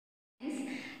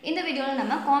இந்த வீடியோவில்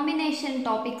நம்ம காம்பினேஷன்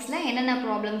டாபிக்ஸில் என்னென்ன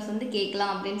ப்ராப்ளம்ஸ் வந்து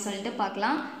கேட்கலாம் அப்படின்னு சொல்லிட்டு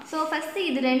பார்க்கலாம். ஸோ ஃபஸ்ட்டு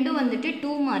இது ரெண்டும் வந்துட்டு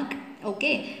 2 மார்க்.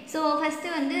 ஓகே, ஸோ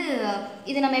ஃபஸ்ட்டு வந்து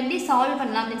இது நம்ம எப்படி சால்வ்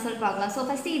பண்ணலாம் அப்படின்னு சொல்லிட்டு பார்க்கலாம். ஸோ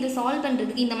ஃபஸ்ட்டு இது சால்வ்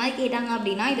பண்ணுறதுக்கு இந்த மாதிரி கேட்டாங்க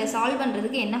அப்படின்னா இதை சால்வ்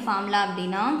பண்ணுறதுக்கு என்ன ஃபார்முலா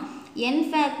அப்படின்னா n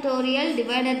factorial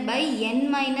divided by n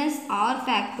minus R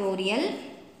factorial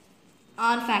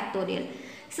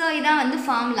so இதான் வந்து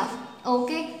ஃபார்முலா.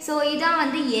 ஓகே, ஸோ இதான்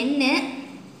வந்து n,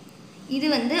 இது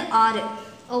வந்து 6.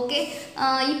 ஓகே,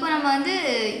 இப்போ நம்ம வந்து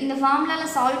இந்த ஃபார்முலாவில்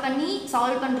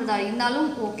சால்வ் பண்ணுறதா இருந்தாலும்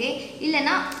ஓகே,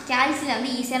 இல்லைனா கேல்சியில்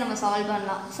வந்து ஈஸியாக நம்ம சால்வ்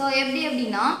பண்ணலாம். ஸோ எப்படி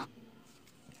அப்படின்னா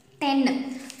 10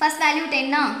 ஃபஸ்ட் வேல்யூ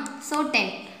 10 ஸோ 10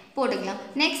 போட்டுக்கலாம்.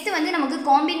 நெக்ஸ்ட்டு வந்து நமக்கு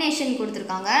காம்பினேஷன்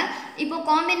கொடுத்துருக்காங்க. இப்போது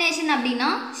காம்பினேஷன் அப்படின்னா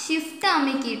ஷிஃப்ட்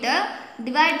அமைக்கிட்டு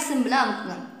டிவைட் சிம்பிளை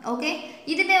அமுக்குங்க. ஓகே,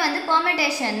 இதுவே வந்து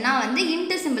பெர்மிட்டேஷன்னா வந்து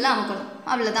இன்ட்டு சிம்பிளை அமுக்கணும்,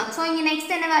 அவ்வளோதான். ஸோ இங்கே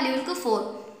நெக்ஸ்ட் என்ன வேல்யூ இருக்குது 4.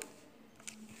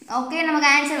 ஓகே, நமக்கு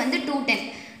ஆன்சர் வந்து 210.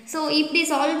 ஸோ இப்படி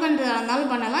சால்வ் பண்ணுறதா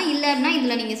இருந்தாலும் பண்ணலாம், இல்லை அப்படின்னா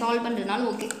இதில் நீங்கள் சால்வ் பண்ணுறதுனாலும்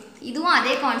ஓகே. இதுவும்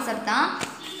அதே கான்செப்ட் தான்.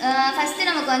 ஃபஸ்ட்டு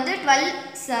நமக்கு வந்து 12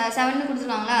 7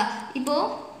 கொடுத்துருக்காங்களா, இப்போது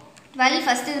 12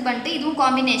 ஃபஸ்ட்டு இது பண்ணிட்டு இதுவும்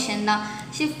காம்பினேஷன் தான்.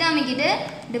 ஷிஃப்ட் அமைக்கிட்டு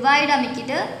டிவைட்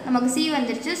அமைக்கிட்டு நமக்கு சி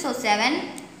வந்துருச்சு. ஸோ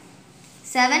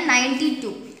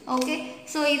 792. ஓகே,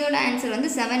 ஸோ இதோட ஆன்சர் வந்து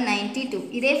 792.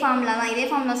 இதே ஃபார்முலா தான், இதே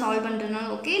ஃபார்முலா சால்வ்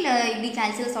பண்ணுறதுனாலும் ஓகே, இல்லை இப்படி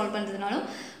கேல்சியில் சால்வ் பண்ணுறதுனாலும்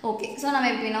ஓகே. ஸோ நம்ம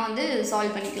எப்படின்னா வந்து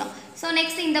சால்வ் பண்ணிக்கலாம். ஸோ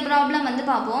நெக்ஸ்ட் இந்த ப்ராப்ளம் வந்து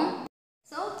பார்ப்போம்.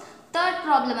 ஸோ தேர்ட்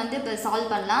ப்ராப்ளம் வந்து இப்போ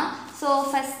சால்வ் பண்ணலாம். ஸோ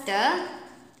ஃபஸ்ட்டு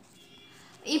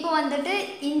இப்போ வந்துட்டு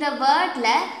இந்த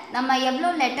வேர்டில் நம்ம எவ்வளோ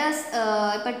லெட்டர்ஸ்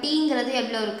இப்போ டீங்கிறது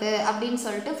எவ்வளோ இருக்குது அப்படின்னு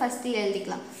சொல்லிட்டு ஃபஸ்ட்டு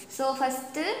எழுதிக்கலாம். ஸோ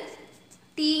ஃபஸ்ட்டு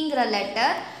டீங்கிற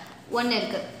லெட்டர் 1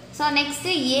 இருக்குது. ஸோ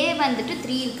நெக்ஸ்ட்டு ஏ வந்துட்டு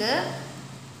 3 இருக்குது.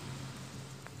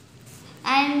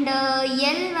 அண்டு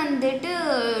எல் வந்துட்டு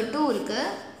 2 இருக்குது.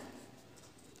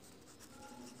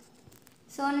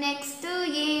 ஸோ நெக்ஸ்ட்டு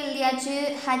ஏ எழுதியாச்சு.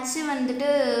 ஹச் வந்துட்டு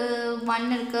 1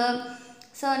 இருக்குது.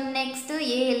 ஸோ நெக்ஸ்ட்டு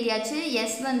ஏ எழுதியாச்சு.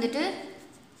 எஸ் வந்துட்டு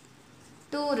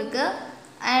 2 இருக்குது.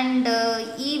 அண்டு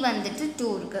இ வந்துட்டு 2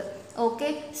 இருக்குது. ஓகே,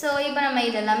 ஸோ இப்போ நம்ம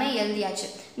இதெல்லாமே எழுதியாச்சு.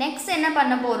 நெக்ஸ்ட் என்ன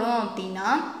பண்ண போகிறோம் அப்படின்னா,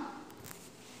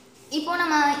 இப்போ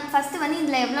நம்ம ஃபஸ்ட்டு வந்து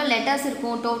இதில் எவ்வளோ லெட்டர்ஸ்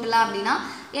இருக்கும் டோட்டலாக அப்படின்னா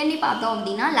எண்ணி பார்த்தோம்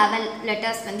அப்படின்னா 11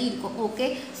 லெட்டர்ஸ் வந்து இருக்கும். ஓகே,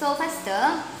 ஸோ ஃபஸ்ட்டு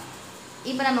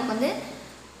இப்போ நமக்கு வந்து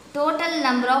டோட்டல்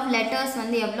நம்பர் ஆஃப் லெட்டர்ஸ்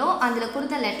வந்து எவ்வளோ, அதில்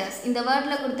கொடுத்த லெட்டர்ஸ் இந்த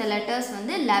வேர்டில் கொடுத்த லெட்டர்ஸ்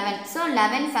வந்து 11. ஸோ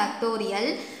 11 ஃபேக்டோரியல்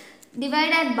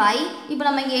டிவைடட் பை இப்போ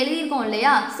நம்ம இங்கே எழுதியிருக்கோம்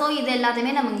இல்லையா, ஸோ இது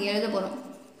எல்லாத்தையுமே நம்ம இங்கே எழுத போகிறோம்.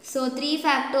 So 3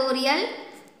 factorial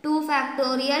 2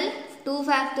 factorial 2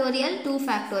 factorial 2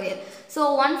 factorial. So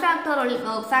 1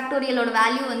 ஃபேக்டோரியலோட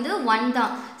value வந்து 1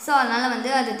 தான். ஸோ அதனால் வந்து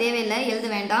அது தேவையில்லை, எழுத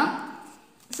வேண்டாம்.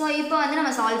 ஸோ இப்போ வந்து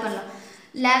நம்ம சால்வ் பண்ணலாம்.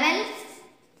 11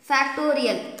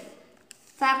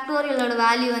 ஃபேக்டோரியலோட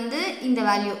வேல்யூ வந்து இந்த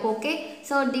value. Okay,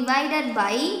 so divided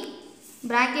by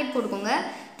bracket போட்டுக்கோங்க.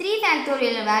 3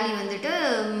 ஃபேக்டோரியல் வேல்யூ வந்துட்டு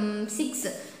 6.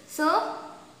 So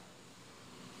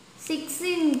 6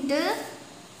 into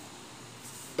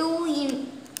 2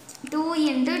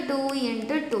 into 2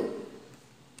 into 2.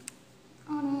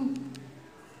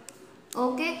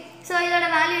 Okay, so இதோட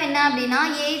வேல்யூ என்ன அப்படின்னா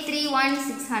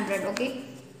 831,600. ஓகே,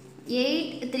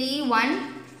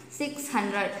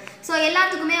 831,600. ஸோ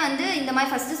எல்லாத்துக்குமே வந்து இந்த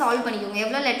மாதிரி ஃபஸ்ட்டு சால்வ் பண்ணிக்கோங்க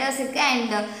எவ்வளோ லெட்டர்ஸ் இருக்குது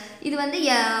அண்ட் இது வந்து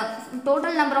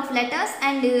total number of letters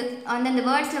and அந்தந்த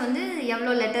வேர்ட்ஸில் வந்து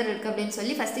எவ்வளோ லெட்டர் இருக்குது அப்படின்னு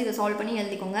சொல்லி ஃபஸ்ட்டு இதை சால்வ் பண்ணி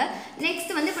எழுதிக்கோங்க.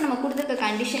 நெக்ஸ்ட் வந்து இப்போ நம்ம கொடுத்துருக்க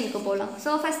கண்டிஷனுக்கு போகலாம். ஸோ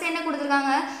ஃபஸ்ட்டு என்ன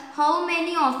கொடுத்துருக்காங்க, how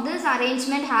many of this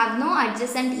arrangement have no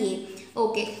adjacent A.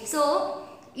 Okay, so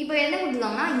இப்போ என்ன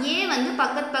கொடுத்துருக்காங்கன்னா ஏ வந்து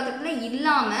பக்கத்தில்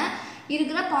இல்லாமல்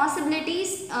இருக்கிற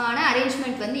பாசிபிலிட்டிஸ் ஆன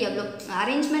அரேஞ்ச்மெண்ட் வந்து எவ்வளோ,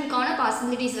 அரேஞ்ச்மெண்ட்கான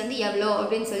பாசிபிலிட்டிஸ் வந்து எவ்வளோ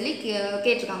அப்படின்னு சொல்லி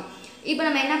கேட்டிருக்காங்க. இப்போ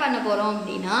நம்ம என்ன பண்ண போகிறோம்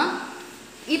அப்படின்னா,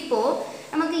 இப்போது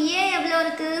நமக்கு ஏ எவ்வளோ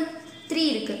இருக்குது 3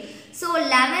 இருக்குது. ஸோ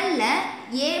 11ல்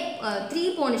ஏ 3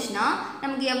 போணுச்சுன்னா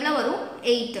நமக்கு எவ்வளோ வரும்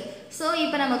 8. ஸோ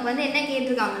இப்போ நமக்கு வந்து என்ன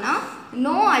கேட்டிருக்காங்கன்னா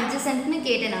நோ அட்ஜசன்ட்னு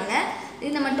கேட்டனால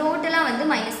இது நம்ம டோட்டலாக வந்து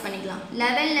மைனஸ் பண்ணிக்கலாம்.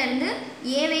 11லேருந்து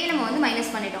ஏவையே நம்ம வந்து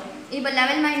மைனஸ் பண்ணிட்டோம். இப்போ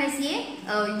 11 மைனஸ் ஏ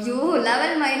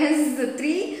 11 மைனஸ்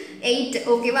 3 8.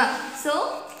 ஓகேவா, ஸோ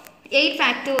 8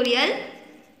 ஃபேக்டோரியல்.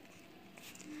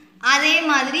 அதே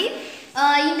மாதிரி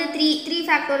இந்த 3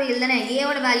 ஃபேக்டோரியல் தானே,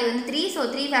 ஏவோட வேல்யூ வந்து 3. ஸோ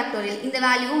 3 ஃபேக்டோரியல் இந்த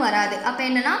வேல்யூவும் வராது. அப்போ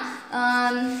என்னென்னா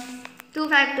 2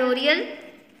 ஃபேக்டோரியல்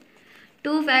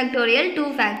 2 ஃபேக்டோரியல் 2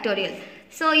 ஃபேக்டோரியல்.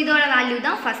 ஸோ இதோட வேல்யூ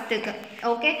தான் ஃபஸ்ட்டுக்கு.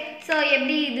 ஓகே, ஸோ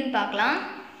எப்படி இதுன்னு பார்க்கலாம்.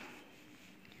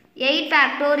 8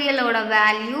 ஃபேக்டோரியலோட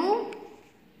வேல்யூ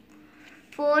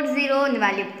 40 இந்த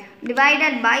value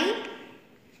divided by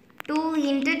 2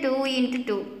 into 2 into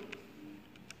 2.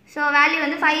 So value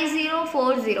வந்து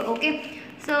 5040. Okay,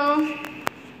 so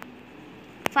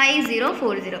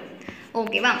 5040.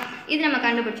 ஓகேவா, இது நம்ம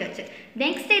கண்டுபிடிச்சாச்சு.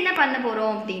 நெக்ஸ்ட் என்ன பண்ண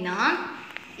போகிறோம் அப்படின்னா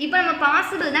இப்போ நம்ம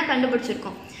பாசிபிள் தான்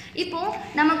கண்டுபிடிச்சிருக்கோம். இப்போது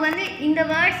நமக்கு வந்து இந்த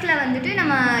வேர்ட்ஸில் வந்துட்டு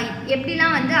நம்ம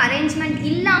எப்படிலாம் வந்து அரேஞ்ச்மெண்ட்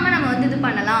இல்லாமல் நம்ம வந்து இது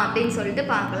பண்ணலாம் அப்படின்னு சொல்லிட்டு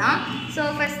பார்க்கலாம். ஸோ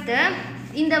ஃபஸ்ட்டு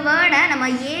இந்த வேர்டை நம்ம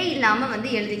ஏ இல்லாமல் வந்து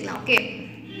எழுதிக்கலாம். Okay,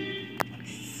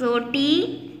 so D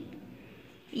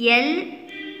L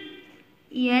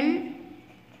L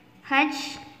H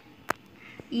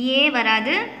ஏ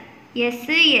வராது,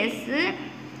 S S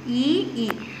E.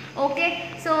 Okay,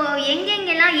 so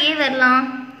எங்கெங்கெல்லாம் ஏ வரலாம்,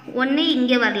 ஒன்று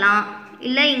இங்கே வரலாம்,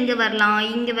 இல்லை இங்கே வரலாம்,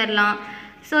 இங்கே வரலாம்.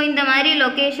 ஸோ இந்த மாதிரி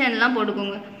லொக்கேஷன்லாம்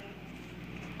போட்டுக்கோங்க.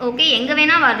 ஓகே, எங்கே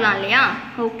வேணால் வரலாம் இல்லையா?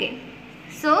 ஓகே,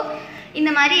 ஸோ இந்த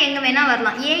மாதிரி எங்கே வேணால்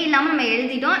வரலாம். ஏ இல்லாமல் நம்ம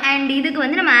எழுதிட்டோம். அண்ட் இதுக்கு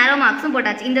வந்து நம்ம ஆரோ மார்க்ஸும்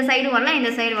போட்டாச்சு. இந்த சைடு வரலாம்,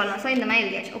 இந்த சைடு வரலாம். ஸோ இந்த மாதிரி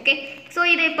எழுதியாச்சு. ஓகே, ஸோ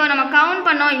இதை இப்போ நம்ம கவுண்ட்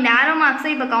பண்ணோம், இந்த ஆரோ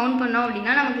மார்க்ஸை இப்போ கவுண்ட் பண்ணோம்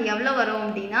அப்படின்னா நமக்கு எவ்வளோ வரும்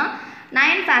அப்படின்னா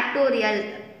 9 ஃபேக்டோரியல்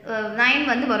 9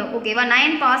 வந்து வரும். ஓகேவா,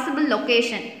 9 பாசிபிள்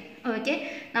லொக்கேஷன் ஓகே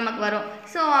நமக்கு வரும்.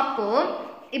 ஸோ அப்போது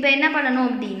இப்போ என்ன பண்ணணும்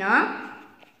அப்படின்னா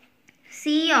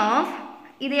சி ஆஃப்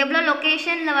இது எவ்வளோ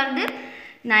லொக்கேஷனில் வருது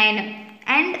 9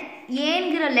 அண்ட்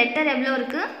ஏங்கிற லெட்டர் எவ்வளோ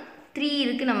இருக்குது 3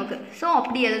 இருக்குது நமக்கு. ஸோ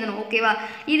அப்படி எழுதணும். ஓகேவா,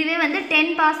 இதுவே வந்து 10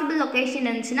 பாசிபிள் லொக்கேஷன்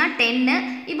இருந்துச்சுன்னா 10.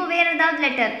 இப்போ வேறு ஏதாவது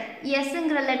லெட்டர்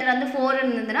எஸ்ங்கிற லெட்டர் வந்து 4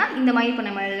 இருந்ததுன்னா இந்த மாதிரி இப்போ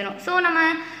நம்ம எழுதணும். ஸோ நம்ம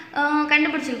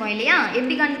கண்டுபிடிச்சிருக்கோம் இல்லையா,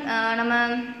 எப்படி நம்ம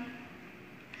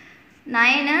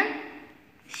 9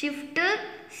 ஷிஃப்ட்டு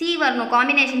சி வரணும்,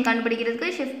 காம்பினேஷன்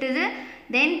கண்டுபிடிக்கிறதுக்கு ஷிஃப்ட் இது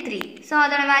தென் 3. ஸோ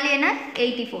அதோட வேல்யூ என்ன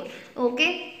 84. ஓகே,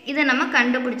 இதை நம்ம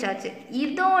கண்டுபிடிச்சாச்சு.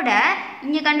 இதோட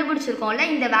இங்கே கண்டுபிடிச்சிருக்கோம்ல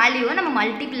இந்த வேல்யூவை நம்ம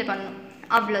மல்டிப்ளை பண்ணணும்,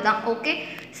 அவ்வளோதான். ஓகே,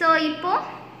 ஸோ இப்போது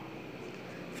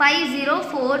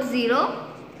 5040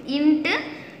 into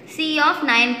C of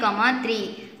 9,3.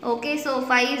 Okay, so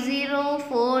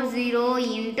 5040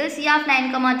 into C of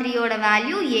 9,3யோட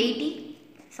value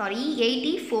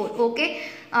 84. Okay,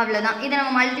 அவ்வளோதான். இதை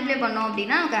நம்ம மல்டிப்ளை பண்ணோம்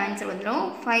அப்படின்னா நமக்கு ஆன்சர் வந்துடும்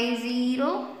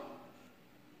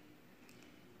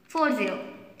 5040.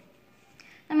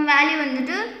 நம்ம வேல்யூ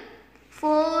வந்துட்டு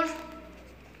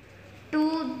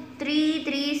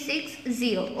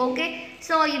 42360. ஓகே,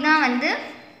 ஸோ இதுதான் வந்து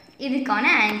இதுக்கான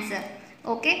ஆன்சர்.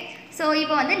 ஓகே, ஸோ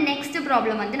இப்போ வந்து நெக்ஸ்ட்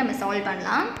ப்ராப்ளம் வந்து நம்ம சால்வ்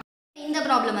பண்ணலாம். இந்த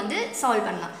ப்ராப்ளம் வந்து சால்வ்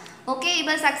பண்ணலாம். ஓகே,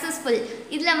 இப்போ சக்ஸஸ்ஃபுல்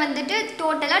இதில் வந்துட்டு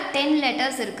டோட்டலாக 10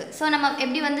 லெட்டர்ஸ் இருக்குது. ஸோ நம்ம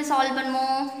எப்படி வந்து சால்வ்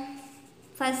பண்ணுவோம்,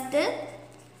 ஃபஸ்ட்டு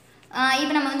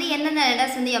இப்போ நம்ம வந்து எந்தெந்த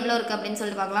லெட்டர்ஸ் வந்து எவ்வளோ இருக்குது அப்படின்னு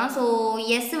சொல்லிட்டு பார்க்கலாம். ஸோ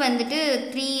எஸ் வந்துட்டு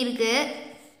 3 இருக்குது,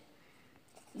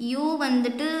 யூ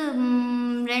வந்துட்டு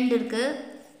 2 இருக்குது,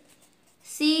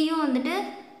 சியும் வந்துட்டு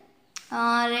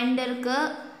 2 இருக்குது,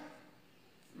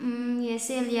 எஸ்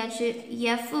எழுதியாச்சு,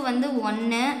 எஃப் வந்து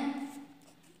 1,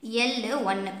 எல்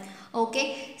 1. ஓகே,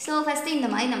 ஸோ ஃபஸ்ட்டு இந்த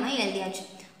மாதிரி நம்ம எழுதியாச்சு.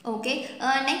 ஓகே,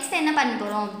 நெக்ஸ்ட் என்ன பண்ண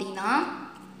போகிறோம் அப்படின்னா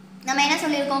நம்ம என்ன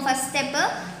சொல்லியிருக்கோம் ஃபஸ்ட் ஸ்டெப்பு.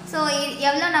 ஸோ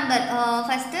எவ்வளோ நம்பர்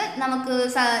ஃபஸ்ட்டு நமக்கு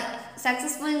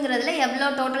சக்ஸஸ்ஃபுல்ங்கிறதுல எவ்வளோ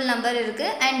டோட்டல் நம்பர்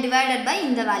இருக்குது அண்ட் டிவைடட் பை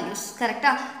இந்த வேல்யூஸ்.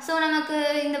 கரெக்டாக? ஸோ நமக்கு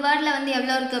இந்த வேர்டில் வந்து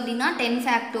எவ்வளோ இருக்குது அப்படின்னா 10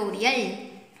 ஃபேக்டோரியல்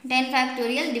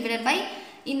டிவைடட் பை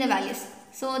இந்த values.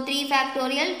 So 3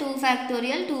 factorial 2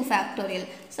 factorial 2 factorial.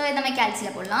 So இதை நம்ம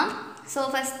கேல்குலேட் போடலாம். ஸோ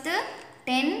ஃபஸ்ட்டு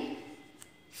 10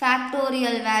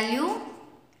 ஃபேக்டோரியல் வேல்யூ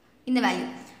இந்த வேல்யூ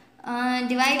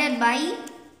டிவைடட் பை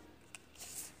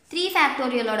 3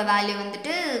 ஃபேக்டோரியலோட வேல்யூ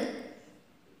வந்துட்டு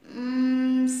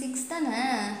 6 தானே,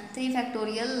 3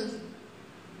 ஃபேக்டோரியல்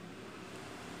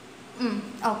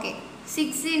ஓகே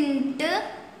 6 இன்ட்டு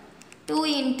 2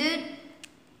 இன்ட்டு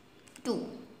 2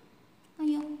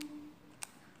 ஐயோ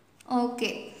ஓகே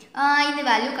இந்த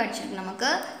வேல்யூ கிடச்சிருக்கு நமக்கு.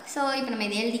 ஸோ இப்போ நம்ம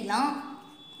இதை எழுதிக்கலாம்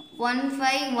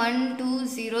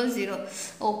 151200.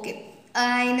 ஓகே,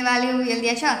 இந்த வேல்யூ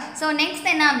எழுதியாச்சா? ஸோ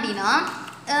நெக்ஸ்ட் என்ன அப்படின்னா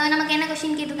நமக்கு என்ன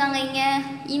கொஸ்டின் கேட்டிருக்காங்க இங்கே,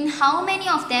 in how many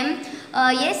of them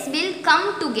S will come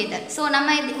together. So நம்ம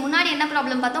இது முன்னாடி என்ன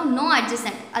ப்ராப்ளம் பார்த்தோம், நோ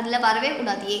அட்ஜசன்ட், அதில் வரவே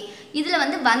கூடாது ஏ, இதில்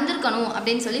வந்து வந்திருக்கணும்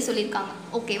அப்படின்னு சொல்லியிருக்காங்க.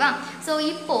 ஓகேவா? ஸோ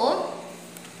இப்போது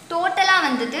டோட்டலாக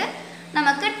வந்துட்டு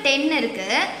நமக்கு 10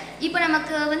 இருக்குது. இப்போ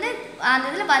நமக்கு வந்து அந்த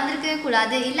இதில் வந்திருக்கவே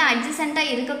கூடாது, இல்லை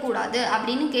அட்ஜசண்ட்டாக இருக்கக்கூடாது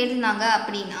அப்படின்னு கேட்டிருந்தாங்க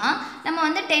அப்படின்னா நம்ம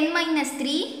வந்து 10 -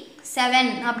 3 7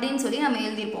 அப்படின்னு சொல்லி நம்ம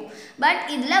எழுதியிருப்போம். பட்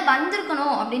இதில்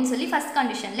வந்திருக்கணும் அப்படின்னு சொல்லி ஃபஸ்ட்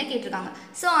கண்டிஷனில் கேட்டிருக்காங்க.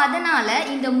 ஸோ அதனால்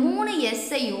இந்த 3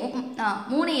 எஸ்ஸையும்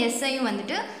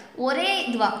வந்துட்டு ஒரே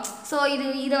இதுவாக, ஸோ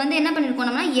இதை வந்து என்ன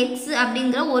பண்ணியிருக்கோம் நம்ம எக்ஸ்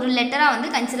அப்படிங்கிற ஒரு லெட்டராக வந்து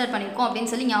கன்சிடர் பண்ணியிருக்கோம்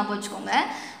அப்படின்னு சொல்லி ஞாபகம் வச்சுக்கோங்க.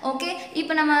 ஓகே,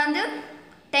 இப்போ நம்ம வந்து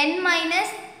 10 -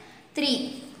 3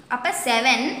 அப்போ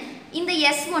 7, இந்த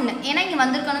S1 ஏன்னா இங்கே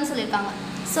வந்திருக்கணும்னு சொல்லியிருக்காங்க.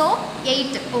 ஸோ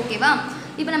 8. ஓகேவா?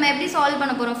 இப்போ நம்ம எப்படி சால்வ்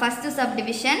பண்ண போகிறோம், first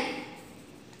subdivision.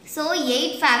 So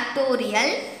 8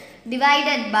 factorial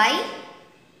divided by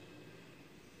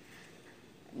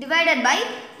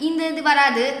இந்த இது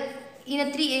வராது, இந்த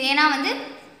 3 ஏன்னா வந்து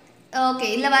ஓகே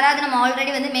இதில் வராது, நம்ம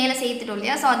ஆல்ரெடி வந்து மேலே சேர்த்துட்டோம்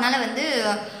இல்லையா? ஸோ அதனால் வந்து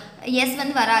எஸ்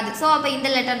வந்து வராது. ஸோ அப்போ இந்த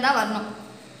லெட்டர் தான் வரணும்.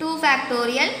 2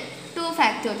 ஃபேக்டோரியல் 2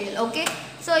 ஃபேக்டோரியல். ஓகே,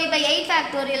 ஸோ இப்போ 8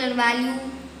 ஃபேக்டோரியல்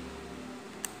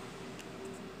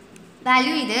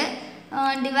வேல்யூ இது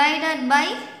டிவைடட் பை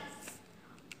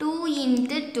 2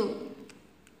 into 2.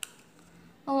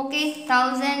 ஓகே,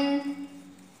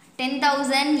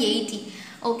 10,080.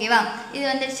 ஓகேவா, இது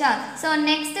வந்துடுச்சா? ஸோ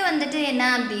நெக்ஸ்ட்டு வந்துட்டு என்ன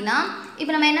அப்படின்னா,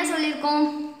 இப்போ நம்ம என்ன சொல்லியிருக்கோம்,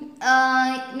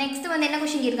 நெக்ஸ்ட்டு வந்து என்ன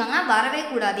கொஷின் கேட்காங்க, வரவே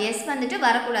கூடாது, எஸ் வந்துட்டு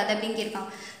வரக்கூடாது அப்படின்னு கேட்காங்க.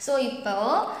 ஸோ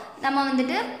இப்போது நம்ம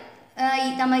வந்துட்டு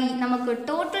நமக்கு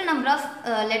டோட்டல் நம்பர் ஆஃப்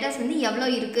லெட்டர்ஸ் வந்து எவ்வளோ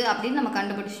இருக்குது அப்படின்னு நம்ம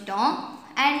கண்டுபிடிச்சிட்டோம்.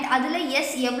 அண்ட் அதில்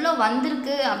எஸ் எவ்வளோ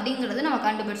வந்திருக்கு அப்படிங்கிறது நம்ம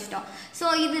கண்டுபிடிச்சிட்டோம். ஸோ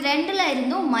இது ரெண்டில்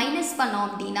இருந்தும் மைனஸ் பண்ணோம்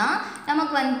அப்படின்னா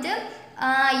நமக்கு வந்துட்டு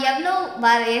எவ்வளோ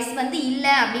எஸ் வந்து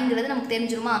இல்லை அப்படிங்கிறது நமக்கு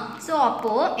தெரிஞ்சிருமா? ஸோ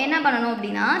அப்போது என்ன பண்ணணும்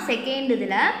அப்படின்னா, செகண்ட்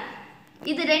இதில்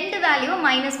இது 2 வேல்யூவை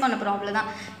மைனஸ் பண்ண போகிறோம், அவ்வளோதான்.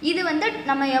 இது வந்து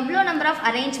நம்ம எவ்வளோ number of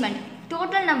arrangement,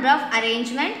 total number of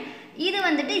arrangement, இது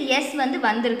வந்துட்டு எஸ் வந்து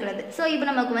வந்திருக்கிறது. ஸோ இப்போ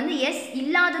நமக்கு வந்து எஸ்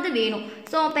இல்லாதது வேணும்.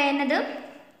 ஸோ அப்போ என்னது,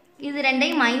 இது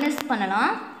ரெண்டையும் மைனஸ்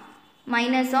பண்ணலாம்,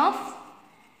 மைனஸ் ஆஃப்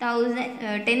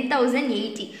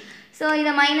 10,080. ஸோ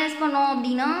இதை மைனஸ் பண்ணோம்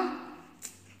அப்படின்னா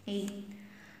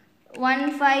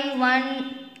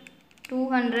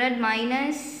 151,200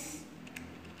 மைனஸ்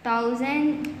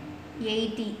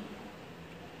 1,080.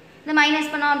 இதை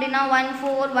மைனஸ் பண்ணோம் அப்படின்னா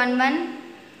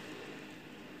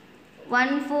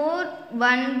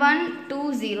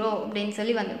 141120 அப்படின்னு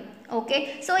சொல்லி வந்துடும். ஓகே,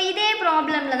 ஸோ இதே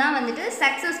ப்ராப்ளமில் தான் வந்துட்டு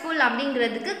சக்ஸஸ்ஃபுல்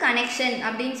அப்படிங்கிறதுக்கு கனெக்ஷன்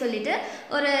அப்படின்னு சொல்லிட்டு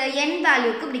ஒரு n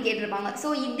வேல்யூக்கு இப்படி கேட்டிருப்பாங்க. ஸோ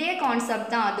இதே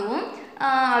கான்செப்ட் தான் அதுவும்,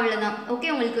 அவ்வளோதான்.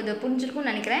 ஓகே, உங்களுக்கு இது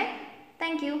புரிஞ்சிருக்கும்னு நினைக்கிறேன்.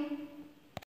 தேங்க்யூ.